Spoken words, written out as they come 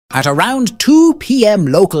At around 2 p.m.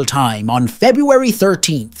 local time on February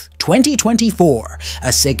 13th, 2024,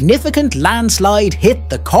 a significant landslide hit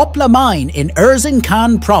the Kopla mine in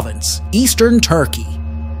Erzincan province, eastern Turkey.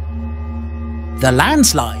 The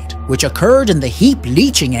landslide, which occurred in the heap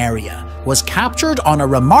leaching area, was captured on a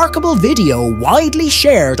remarkable video widely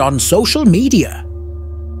shared on social media.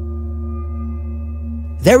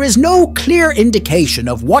 There is no clear indication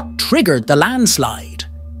of what triggered the landslide.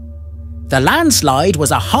 The landslide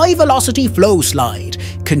was a high-velocity flow slide,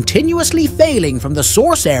 continuously failing from the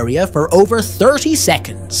source area for over 30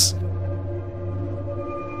 seconds.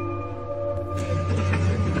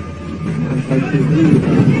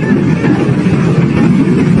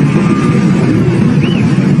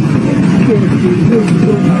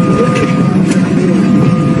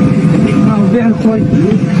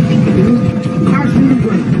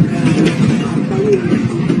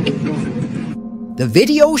 The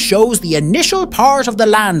video shows the initial part of the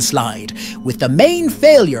landslide, with the main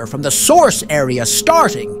failure from the source area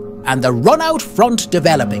starting and the run-out front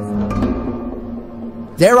developing.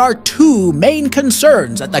 There are two main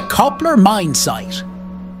concerns at the Kopla mine site.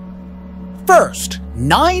 First,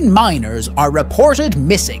 9 miners are reported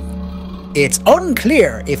missing. It's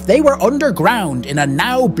unclear if they were underground in a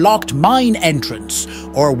now blocked mine entrance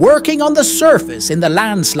or working on the surface in the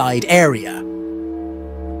landslide area.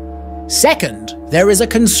 Second, there is a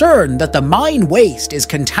concern that the mine waste is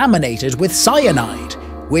contaminated with cyanide,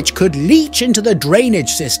 which could leach into the drainage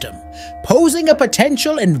system, posing a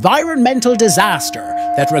potential environmental disaster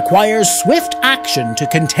that requires swift action to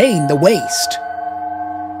contain the waste.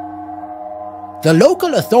 The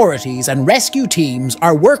local authorities and rescue teams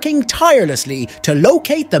are working tirelessly to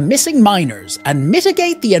locate the missing miners and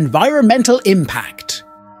mitigate the environmental impact.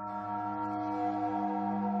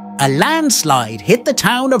 A landslide hit the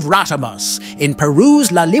town of Ratamus in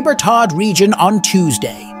Peru's La Libertad region on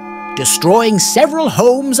Tuesday, destroying several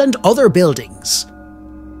homes and other buildings.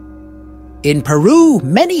 In Peru,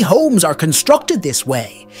 many homes are constructed this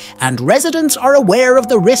way, and residents are aware of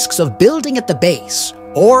the risks of building at the base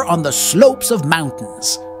or on the slopes of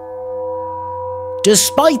mountains.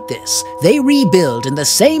 Despite this, they rebuild in the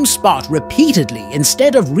same spot repeatedly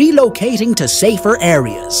instead of relocating to safer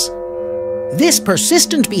areas. This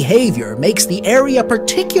persistent behavior makes the area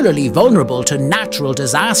particularly vulnerable to natural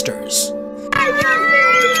disasters.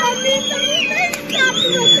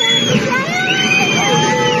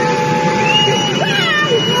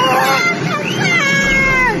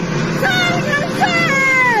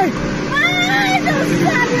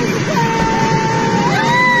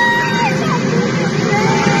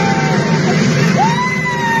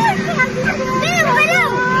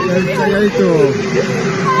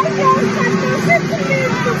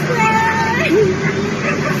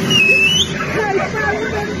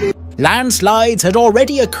 Landslides had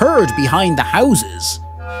already occurred behind the houses,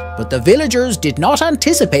 but the villagers did not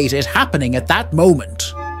anticipate it happening at that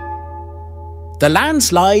moment. The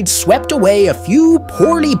landslide swept away a few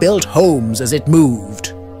poorly built homes as it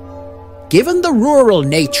moved. Given the rural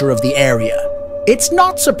nature of the area, it's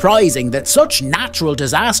not surprising that such natural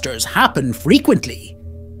disasters happen frequently.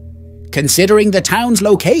 Considering the town's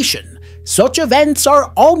location, such events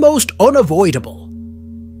are almost unavoidable.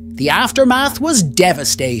 The aftermath was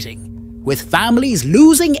devastating, with families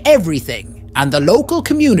losing everything and the local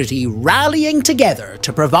community rallying together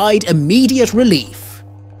to provide immediate relief.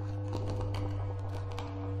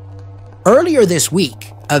 Earlier this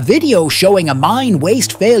week, a video showing a mine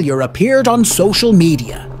waste failure appeared on social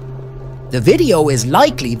media. The video is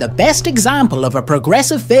likely the best example of a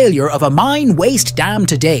progressive failure of a mine waste dam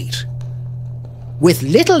to date. With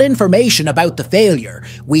little information about the failure,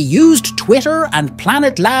 we used Twitter and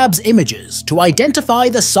Planet Labs images to identify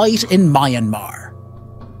the site in Myanmar.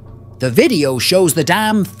 The video shows the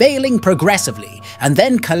dam failing progressively and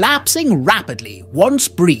then collapsing rapidly once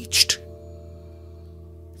breached.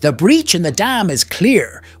 The breach in the dam is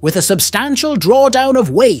clear, with a substantial drawdown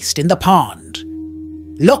of waste in the pond.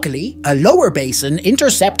 Luckily, a lower basin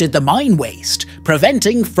intercepted the mine waste,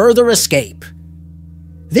 preventing further escape.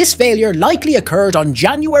 This failure likely occurred on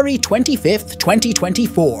January 25,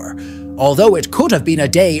 2024, although it could have been a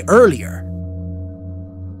day earlier.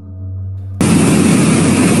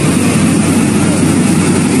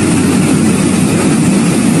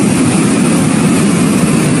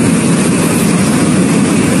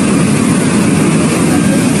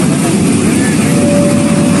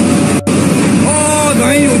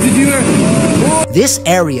 This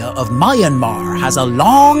area of Myanmar has a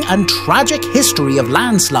long and tragic history of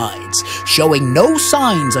landslides, showing no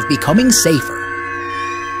signs of becoming safer.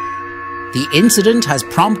 The incident has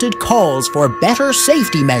prompted calls for better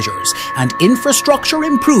safety measures and infrastructure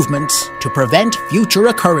improvements to prevent future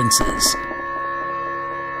occurrences.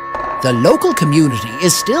 The local community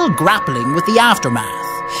is still grappling with the aftermath,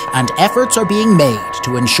 and efforts are being made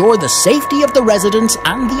to ensure the safety of the residents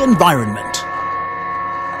and the environment.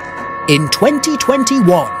 In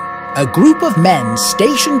 2021, a group of men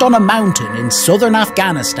stationed on a mountain in southern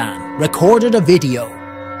Afghanistan recorded a video.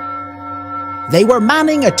 They were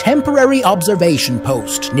manning a temporary observation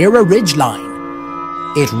post near a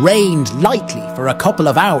ridgeline. It rained lightly for a couple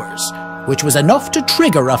of hours, which was enough to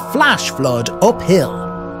trigger a flash flood uphill.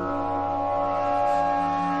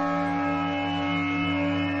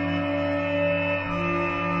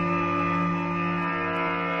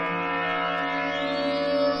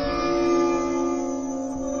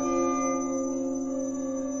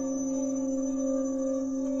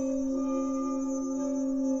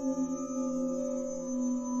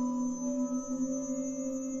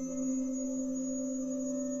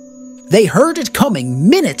 They heard it coming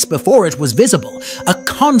minutes before it was visible, a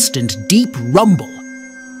constant deep rumble.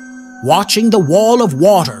 Watching the wall of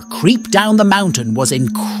water creep down the mountain was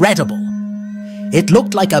incredible. It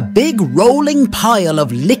looked like a big rolling pile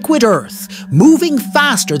of liquid earth, moving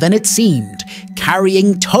faster than it seemed,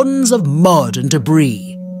 carrying tons of mud and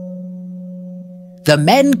debris. The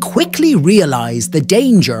men quickly realized the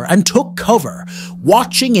danger and took cover,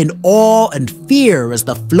 watching in awe and fear as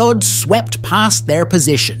the flood swept past their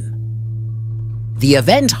position. The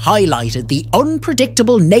event highlighted the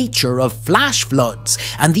unpredictable nature of flash floods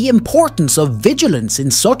and the importance of vigilance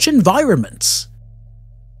in such environments.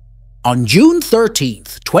 On June 13,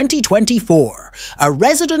 2024, a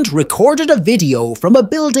resident recorded a video from a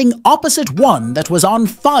building opposite one that was on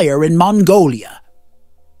fire in Mongolia.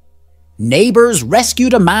 Neighbours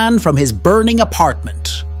rescued a man from his burning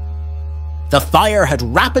apartment. The fire had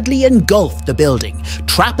rapidly engulfed the building,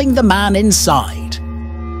 trapping the man inside.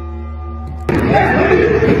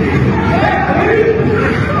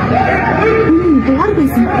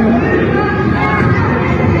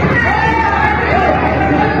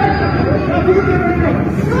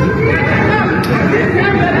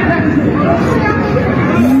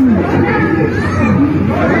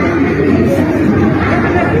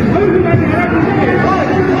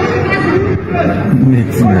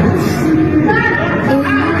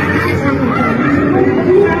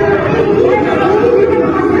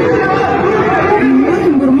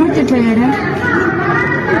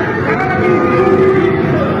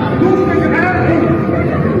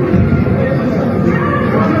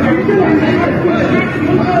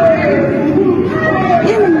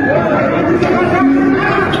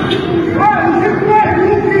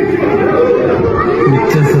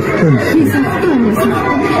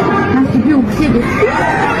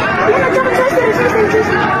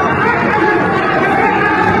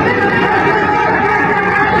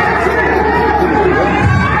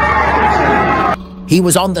 He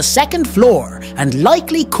was on the second floor and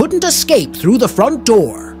likely couldn't escape through the front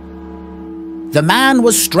door. The man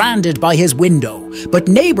was stranded by his window, but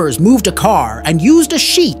neighbours moved a car and used a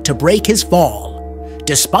sheet to break his fall.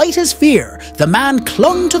 Despite his fear, the man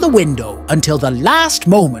clung to the window until the last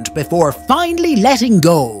moment before finally letting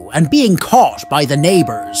go and being caught by the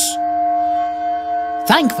neighbours.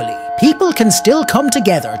 Thankfully, people can still come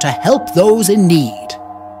together to help those in need.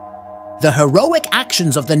 The heroic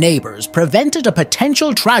actions of the neighbours prevented a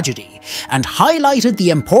potential tragedy and highlighted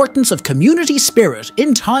the importance of community spirit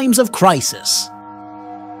in times of crisis.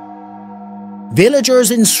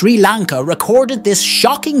 Villagers in Sri Lanka recorded this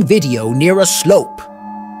shocking video near a slope.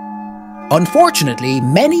 Unfortunately,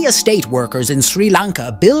 many estate workers in Sri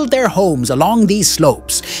Lanka build their homes along these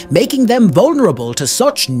slopes, making them vulnerable to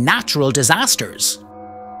such natural disasters.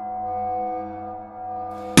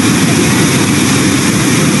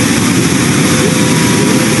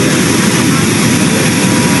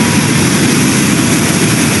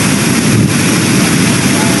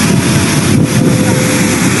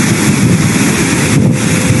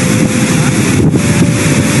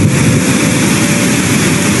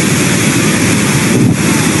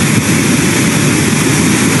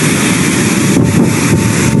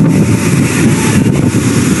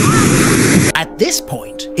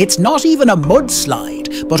 It's not even a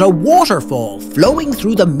mudslide, but a waterfall flowing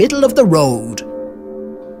through the middle of the road.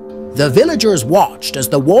 The villagers watched as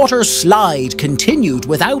the water slide continued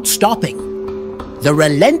without stopping. The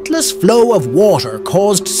relentless flow of water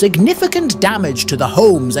caused significant damage to the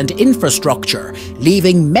homes and infrastructure,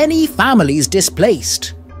 leaving many families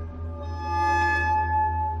displaced.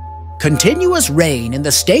 Continuous rain in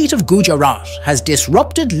the state of Gujarat has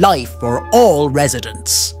disrupted life for all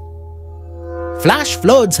residents. Flash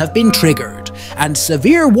floods have been triggered, and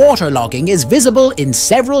severe waterlogging is visible in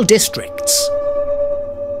several districts.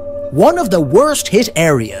 One of the worst hit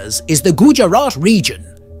areas is the Gujarat region,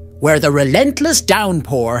 where the relentless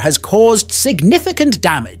downpour has caused significant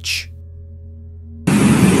damage.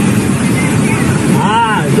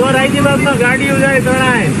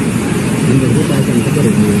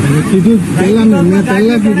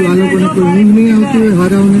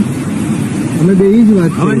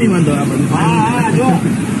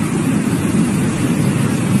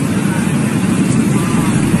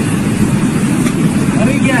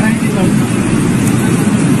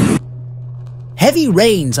 Heavy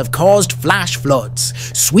rains have caused flash floods,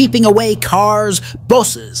 sweeping away cars,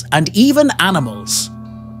 buses, and even animals.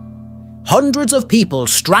 Hundreds of people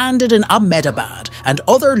stranded in Ahmedabad and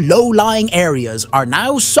other low-lying areas are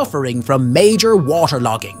now suffering from major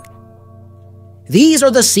waterlogging. These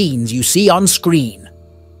are the scenes you see on screen.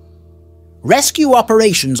 Rescue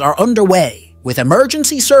operations are underway, with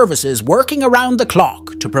emergency services working around the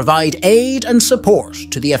clock to provide aid and support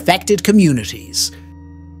to the affected communities.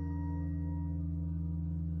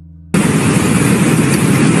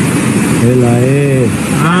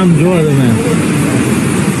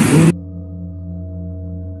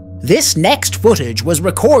 This next footage was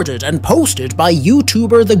recorded and posted by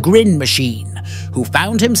YouTuber The Grin Machine, who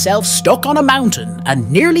found himself stuck on a mountain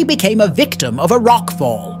and nearly became a victim of a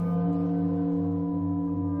rockfall.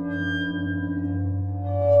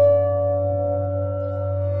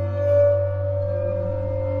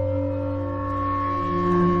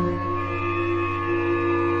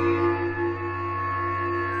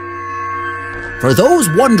 For those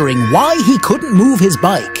wondering why he couldn't move his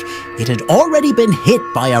bike, it had already been hit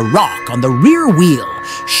by a rock on the rear wheel,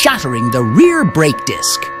 shattering the rear brake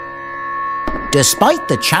disc. Despite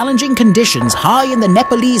the challenging conditions high in the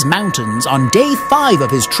Nepalese mountains on day 5 of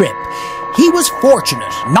his trip, he was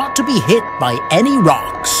fortunate not to be hit by any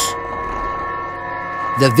rocks.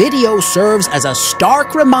 The video serves as a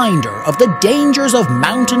stark reminder of the dangers of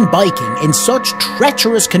mountain biking in such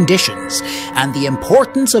treacherous conditions and the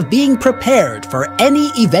importance of being prepared for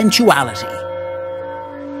any eventuality.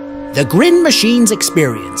 The Grin Machine's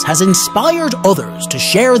experience has inspired others to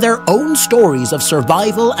share their own stories of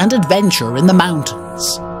survival and adventure in the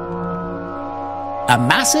mountains. A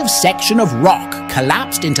massive section of rock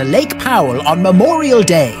collapsed into Lake Powell on Memorial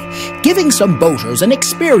Day, giving some boaters an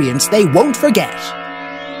experience they won't forget.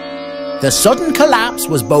 The sudden collapse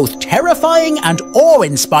was both terrifying and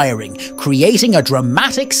awe-inspiring, creating a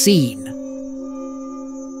dramatic scene.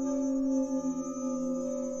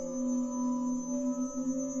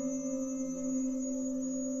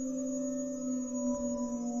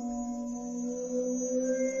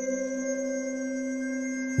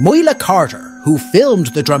 Moila Carter, who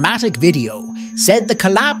filmed the dramatic video, said the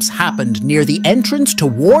collapse happened near the entrance to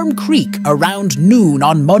Warm Creek around noon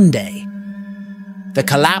on Monday. The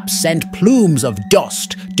collapse sent plumes of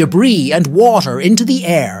dust, debris and water into the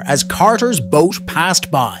air as Carter's boat passed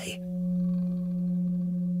by.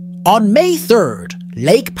 On May 3rd,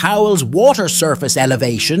 Lake Powell's water surface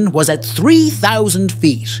elevation was at 3,000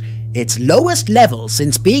 feet, its lowest level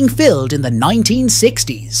since being filled in the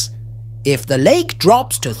 1960s. If the lake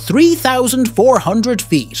drops to 3,400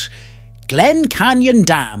 feet, Glen Canyon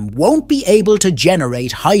Dam won't be able to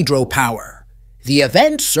generate hydropower. The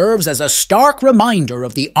event serves as a stark reminder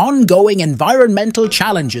of the ongoing environmental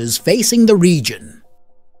challenges facing the region.